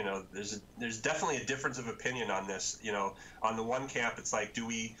there's definitely a difference of opinion on this. On the one camp, it's like, do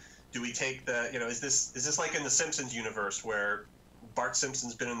we take the is this like in the Simpsons universe where Bart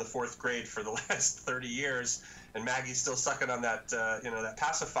Simpson's been in the 4th grade for the last 30 years, and Maggie's still sucking on that that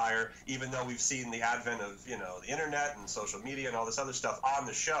pacifier, even though we've seen the advent of the internet and social media and all this other stuff on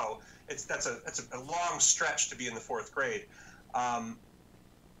the show. That's a long stretch to be in the 4th grade.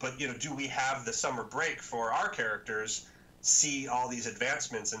 But do we have the summer break for our characters see all these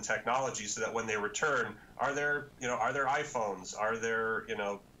advancements in technology so that when they return, are there iPhones? Are there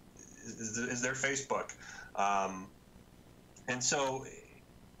is there Facebook? And so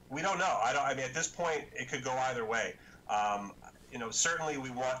we don't know. I mean, at this point, it could go either way. Certainly we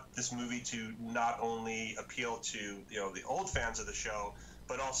want this movie to not only appeal to the old fans of the show,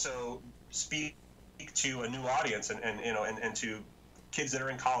 but also speak to a new audience and to kids that are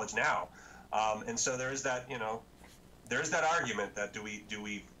in college now. And so there's that argument that do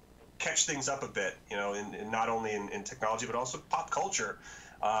we catch things up a bit, in not only in technology but also pop culture.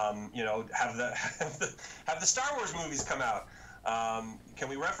 Have the Star Wars movies come out. Can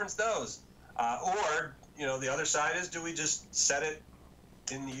we reference those? Or the other side is, do we just set it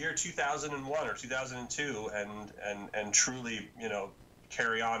in the year 2001 or 2002 and truly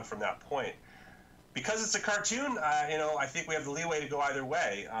carry on from that point? Because it's a cartoon, I think we have the leeway to go either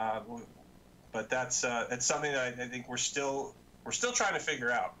way. But that's it's something that I think we're still trying to figure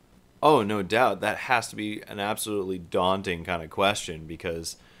out. Oh, no doubt. That has to be an absolutely daunting kind of question,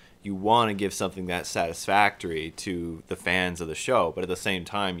 because you want to give something that's satisfactory to the fans of the show, but at the same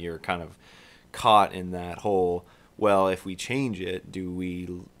time, you're kind of caught in that whole, well, if we change it, do we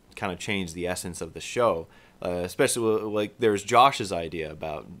kind of change the essence of the show? Especially, like, there's Josh's idea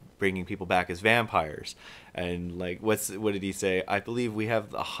about bringing people back as vampires. And, like, what did he say? I believe we have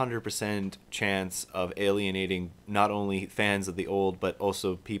 100% chance of alienating not only fans of the old, but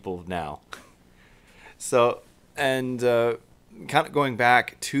also people now. So, and kind of going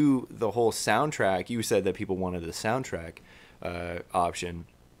back to the whole soundtrack, you said that people wanted the soundtrack option.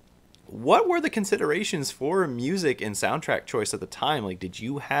 What were the considerations for music and soundtrack choice at the time? Like, did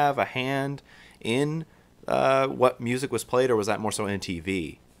you have a hand in what music was played, or was that more so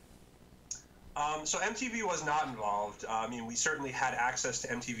MTV? So MTV was not involved. I mean, we certainly had access to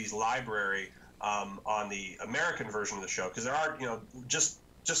MTV's library on the American version of the show, because there are, just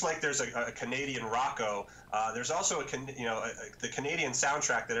like there's a Canadian Rocco, there's also the Canadian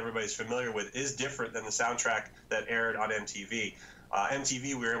soundtrack that everybody's familiar with is different than the soundtrack that aired on MTV. MTV,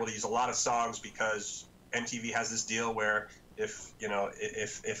 we were able to use a lot of songs because MTV has this deal where if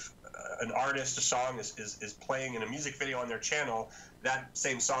an artist, a song is playing in a music video on their channel, that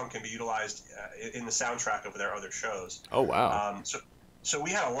same song can be utilized in the soundtrack of their other shows. Oh, wow. So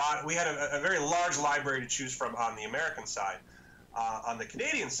we had a very large library to choose from on the American side. On the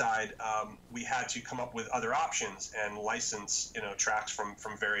Canadian side, we had to come up with other options and license tracks from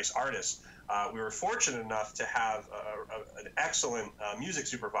various artists. We were fortunate enough to have an excellent music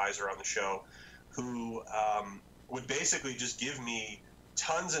supervisor on the show who would basically just give me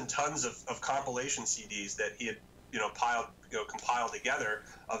tons and tons of compilation CDs that he had compiled together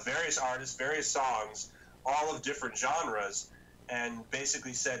of various artists, various songs, all of different genres, and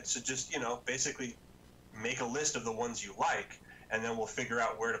basically said, so just basically make a list of the ones you like, and then we'll figure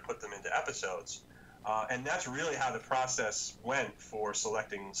out where to put them into episodes. And that's really how the process went for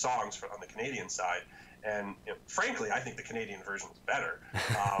selecting songs on the Canadian side. And frankly, I think the Canadian version is better.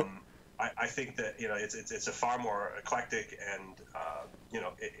 I think that it's a far more eclectic and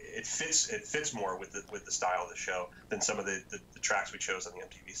it fits more with the style of the show than some of the tracks we chose on the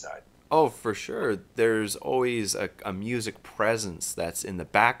MTV side. Oh, for sure. There's always a music presence that's in the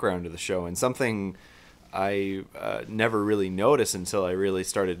background of the show, and something I never really noticed until I really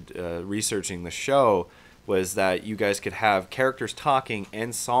started researching the show was that you guys could have characters talking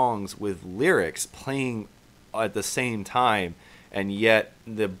and songs with lyrics playing at the same time, and yet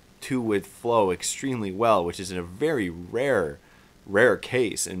the two would flow extremely well, which is a very rare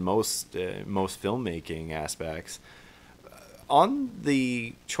case in most filmmaking aspects. On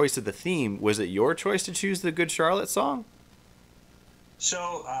the choice of the theme, was it your choice to choose the Good Charlotte song?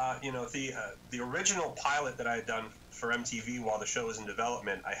 So, the original pilot that I had done for MTV while the show was in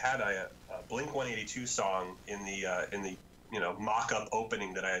development, I had a Blink 182 song in the mock-up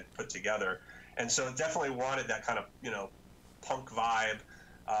opening that I had put together, and so it definitely wanted that kind of punk vibe.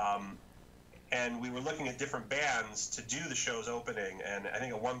 And we were looking at different bands to do the show's opening, and I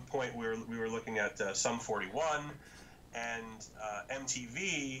think at one point we were looking at Sum 41. And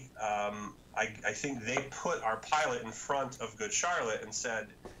MTV, I think they put our pilot in front of Good Charlotte and said,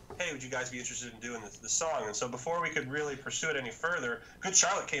 hey, would you guys be interested in doing the song? And so before we could really pursue it any further, Good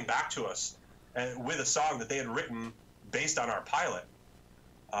Charlotte came back to us with a song that they had written based on our pilot.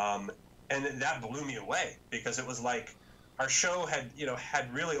 And that blew me away, because it was like our show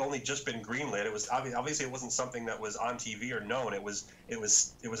had really only just been greenlit. It was obviously it wasn't something that was on TV or known. It was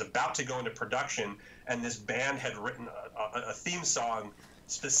about to go into production, and this band had written a theme song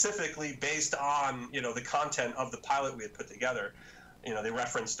specifically based on the content of the pilot we had put together. They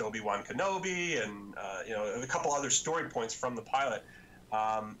referenced Obi-Wan Kenobi and a couple other story points from the pilot.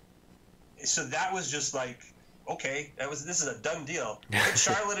 So that was just like, okay, this is a done deal. Good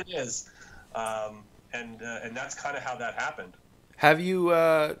Charlotte it is. And that's kind of how that happened. Have you,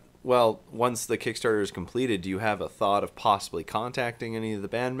 once the Kickstarter is completed, do you have a thought of possibly contacting any of the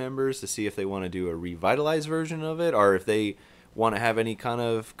band members to see if they want to do a revitalized version of it, or if they want to have any kind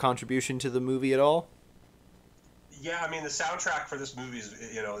of contribution to the movie at all? Yeah, I mean, the soundtrack for this movie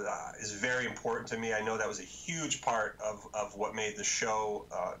is very important to me. I know that was a huge part of what made the show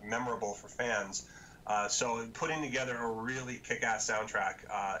memorable for fans. So putting together a really kick-ass soundtrack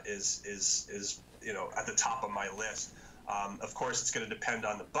is at the top of my list. Of course, it's going to depend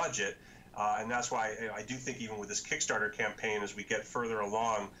on the budget, and that's why I do think even with this Kickstarter campaign, as we get further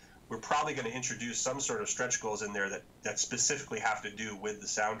along, we're probably going to introduce some sort of stretch goals in there that specifically have to do with the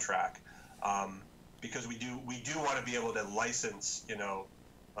soundtrack, because we do want to be able to license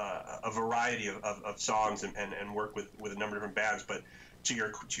a variety of songs and work with a number of different bands. But to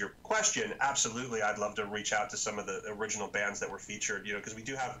your question, absolutely, I'd love to reach out to some of the original bands that were featured, because we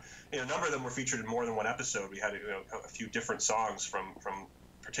do have, a number of them were featured in more than one episode. We had, a few different songs from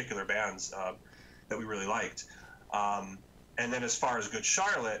particular bands that we really liked. And then as far as Good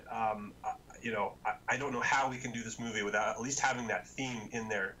Charlotte, I don't know how we can do this movie without at least having that theme in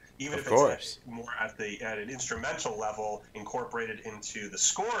there, even if it's more at an instrumental level incorporated into the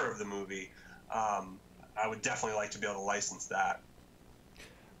score of the movie. I would definitely like to be able to license that.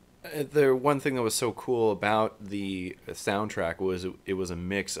 The one thing that was so cool about the soundtrack was it was a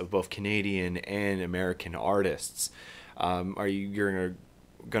mix of both Canadian and American artists. You're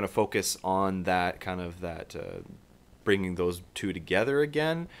going to focus on that kind of bringing those two together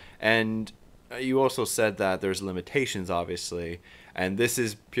again? And you also said that there's limitations, obviously, and this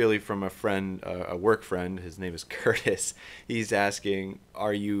is purely from a friend, a work friend. His name is Curtis. He's asking,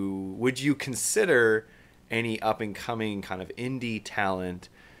 would you consider any up and coming kind of indie talent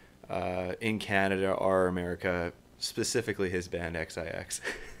in Canada or America, specifically his band XIX?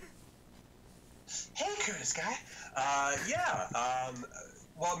 Hey, Curtis guy. Yeah.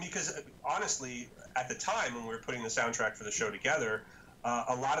 Well, because honestly, at the time when we were putting the soundtrack for the show together,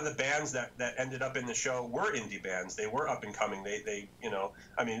 a lot of the bands that ended up in the show were indie bands. They were up and coming. They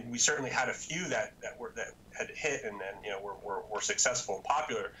I mean, we certainly had a few that had hit and were successful and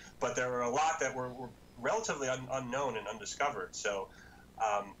popular, but there were a lot that were relatively unknown and undiscovered. So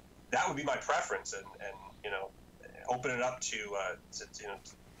that would be my preference, and open it up to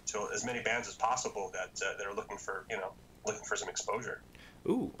as many bands as possible that are looking for some exposure.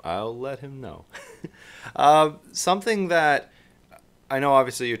 Ooh, I'll let him know. Something that I know,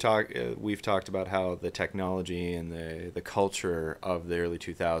 obviously, we've talked about how the technology and the culture of the early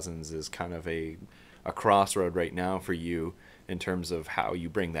 2000s is kind of a crossroad right now for you in terms of how you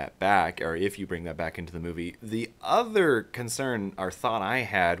bring that back, or if you bring that back into the movie. The other concern or thought I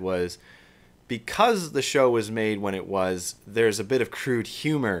had was, because the show was made when it was, there's a bit of crude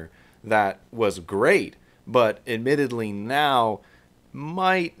humor that was great, but admittedly now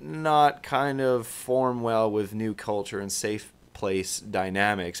might not kind of form well with new culture and safe workplace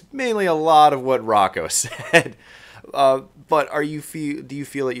dynamics. Mainly a lot of what Rocco said. But do you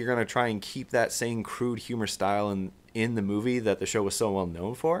feel that you're going to try and keep that same crude humor style in the movie that the show was so well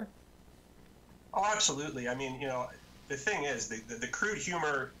known for? Oh, absolutely. I mean, the thing is, the crude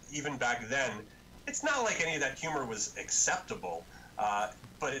humor, even back then, it's not like any of that humor was acceptable.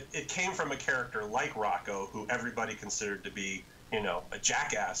 But it came from a character like Rocco, who everybody considered to be, a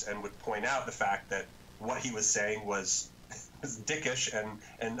jackass, and would point out the fact that what he was saying was dickish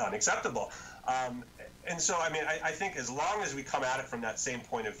and unacceptable. And so, I mean, I think as long as we come at it from that same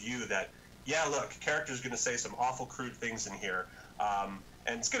point of view that, yeah, look, character's going to say some awful crude things in here, and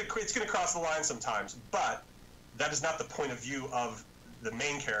it's going to cross the line sometimes, but that is not the point of view of the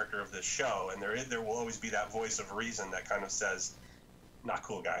main character of this show, and there will always be that voice of reason that kind of says, not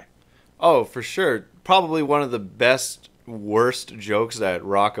cool, guy. Oh, for sure. Probably one of the worst jokes that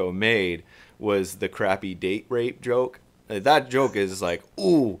Rocco made was the crappy date rape joke. That joke is like,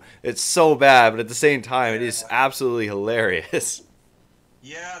 ooh, it's so bad, but at the same time, it is absolutely hilarious.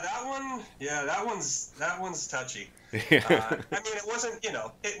 Yeah, that one's touchy. I mean, it wasn't,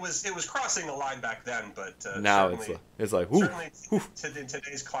 it was crossing the line back then, but now it's like, ooh, certainly in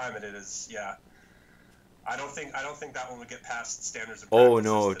today's climate, it is. Yeah, I don't think that one would get past standards of practice. Oh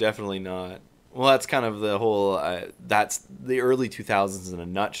no, definitely not. Well, that's kind of the whole. That's the early 2000s in a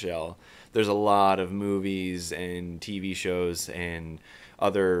nutshell. There's a lot of movies and TV shows and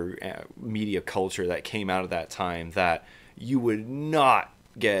other media culture that came out of that time that you would not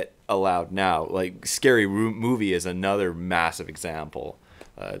get allowed now. Like Scary Movie is another massive example.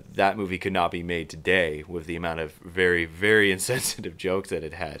 That movie could not be made today with the amount of very, very insensitive jokes that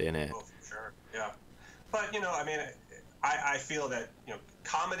it had in it. Oh, for sure. Yeah. But, I mean, I feel that,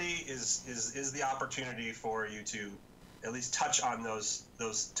 comedy is the opportunity for you to at least touch on those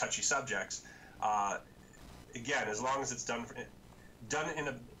touchy subjects. Again, as long as it's done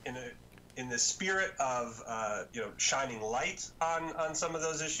in the spirit of shining light on some of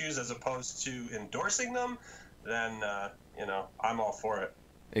those issues as opposed to endorsing them, then I'm all for it.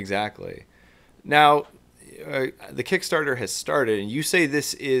 Exactly. Now, the Kickstarter has started, and you say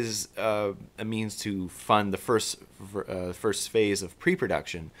this is a means to fund the first phase of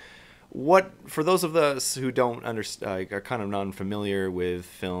pre-production. What, for those of us who don't understand, are kind of non-familiar with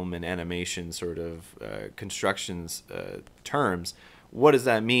film and animation sort of constructions terms, what does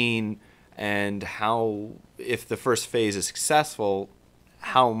that mean, and how, if the first phase is successful,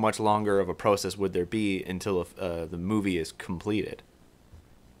 how much longer of a process would there be until the movie is completed?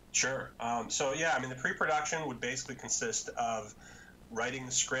 Sure. So yeah, I mean, the pre-production would basically consist of writing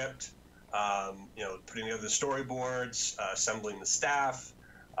the script, putting together the storyboards, assembling the staff,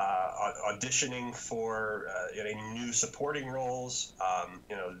 auditioning for any new supporting roles,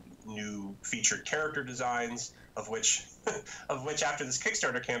 new featured character designs, of which after this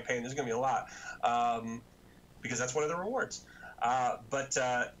Kickstarter campaign there's going to be a lot, because that's one of the rewards. But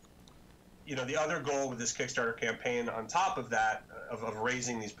the other goal with this Kickstarter campaign, on top of that, of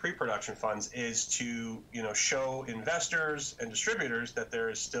raising these pre-production funds, is to show investors and distributors that there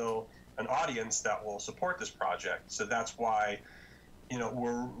is still an audience that will support this project. So that's why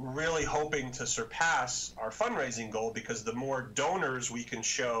we're really hoping to surpass our fundraising goal, because the more donors we can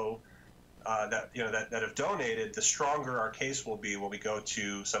show that have donated, the stronger our case will be when we go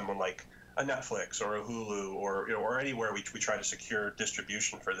to someone like a Netflix or a Hulu or anywhere we try to secure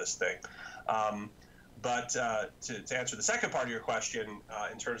distribution for this thing. But to answer the second part of your question,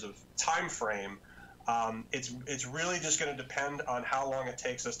 in terms of time frame, it's really just going to depend on how long it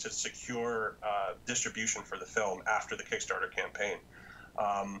takes us to secure distribution for the film after the Kickstarter campaign,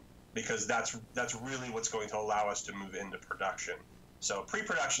 because that's really what's going to allow us to move into production. So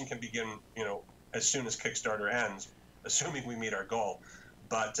pre-production can begin, as soon as Kickstarter ends, assuming we meet our goal.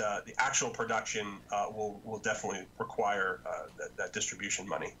 But the actual production will definitely require that distribution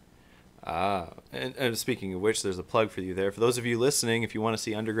money. And speaking of which, there's a plug for you there. For those of you listening, if you want to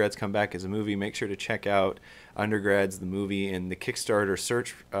see Undergrads come back as a movie, make sure to check out Undergrads, the movie, in the Kickstarter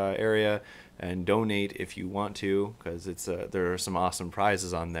search area, and donate if you want to, because there are some awesome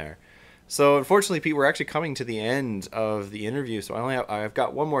prizes on there. So unfortunately, Pete, we're actually coming to the end of the interview, so I've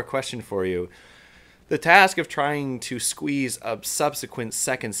got one more question for you. The task of trying to squeeze a subsequent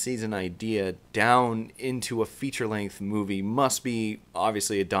second season idea down into a feature-length movie must be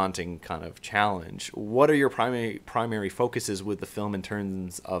obviously a daunting kind of challenge. What are your primary focuses with the film in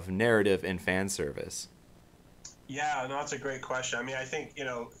terms of narrative and fan service? Yeah, no, that's a great question. I mean, I think,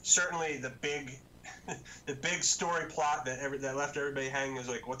 certainly the big story plot that left everybody hanging is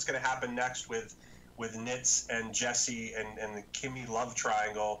like, what's going to happen next with Nitz and Jesse and the Kimmy love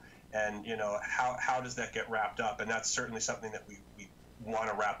triangle. and how does that get wrapped up? And that's certainly something that we want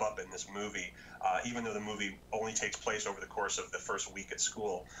to wrap up in this movie, even though the movie only takes place over the course of the first week at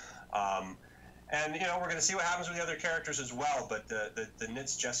school. And we're going to see what happens with the other characters as well. But the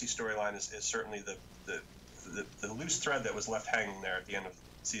Nitz Jesse storyline is certainly the loose thread that was left hanging there at the end of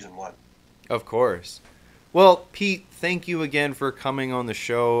season 1. Of course. Well, Pete, thank you again for coming on the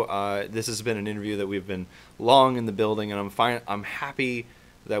show. This has been an interview that we've been long in the building, and I'm happy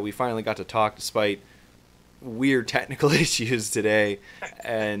that we finally got to talk despite weird technical issues today,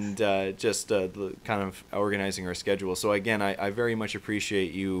 and just the kind of organizing our schedule. So again, I very much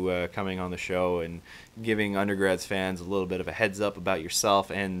appreciate you coming on the show and giving Undergrads fans a little bit of a heads up about yourself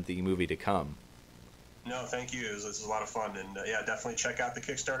and the movie to come. No, thank you. This is a lot of fun, and yeah, definitely check out the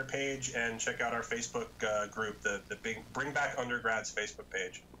Kickstarter page and check out our Facebook group, the big Bring Back Undergrads Facebook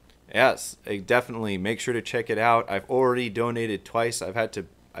page. Yes, definitely make sure to check it out. I've already donated twice.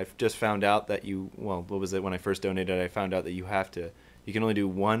 I've just found out that what was it when I first donated? I found out that you can only do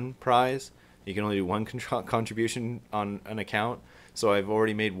one prize. You can only do one contribution on an account. So I've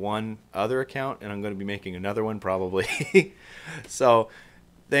already made one other account, and I'm going to be making another one probably. So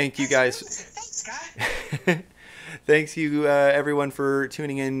thank you guys. Thanks, guy. Thanks you everyone for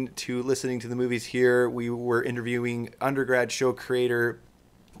tuning in to listening to the movies here. We were interviewing Undergrad show creator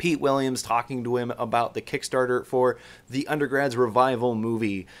Pete Williams, talking to him about the Kickstarter for the Undergrads revival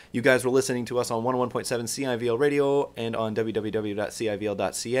movie. You guys were listening to us on 101.7 CIVL radio and on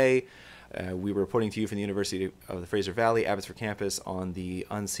www.civl.ca. We were reporting to you from the University of the Fraser Valley, Abbotsford campus, on the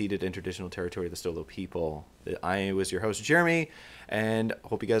unceded and traditional territory of the Stolo people. I was your host, Jeremy, and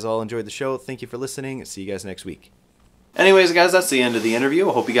hope you guys all enjoyed the show. Thank you for listening. See you guys next week. Anyways, guys, that's the end of the interview.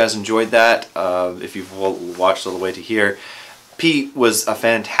 I hope you guys enjoyed that. If you've watched all the way to here, Pete was a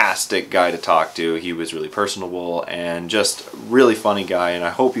fantastic guy to talk to. He was really personable and just really funny guy, and I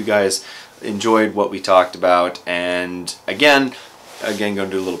hope you guys enjoyed what we talked about. And again, going to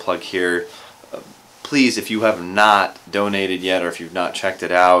do a little plug here. Please, if you have not donated yet, or if you've not checked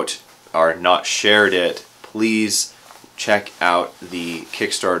it out or not shared it, please check out the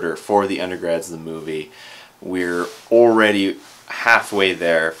Kickstarter for the Undergrads the movie. We're already halfway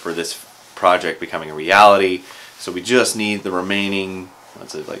there for this project becoming a reality. So we just need the remaining,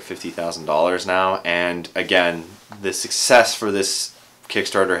 what's it, like $50,000 now. And again, the success for this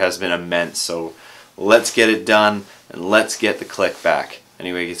Kickstarter has been immense. So let's get it done and let's get the click back.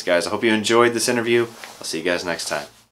 Anyways, guys, I hope you enjoyed this interview. I'll see you guys next time.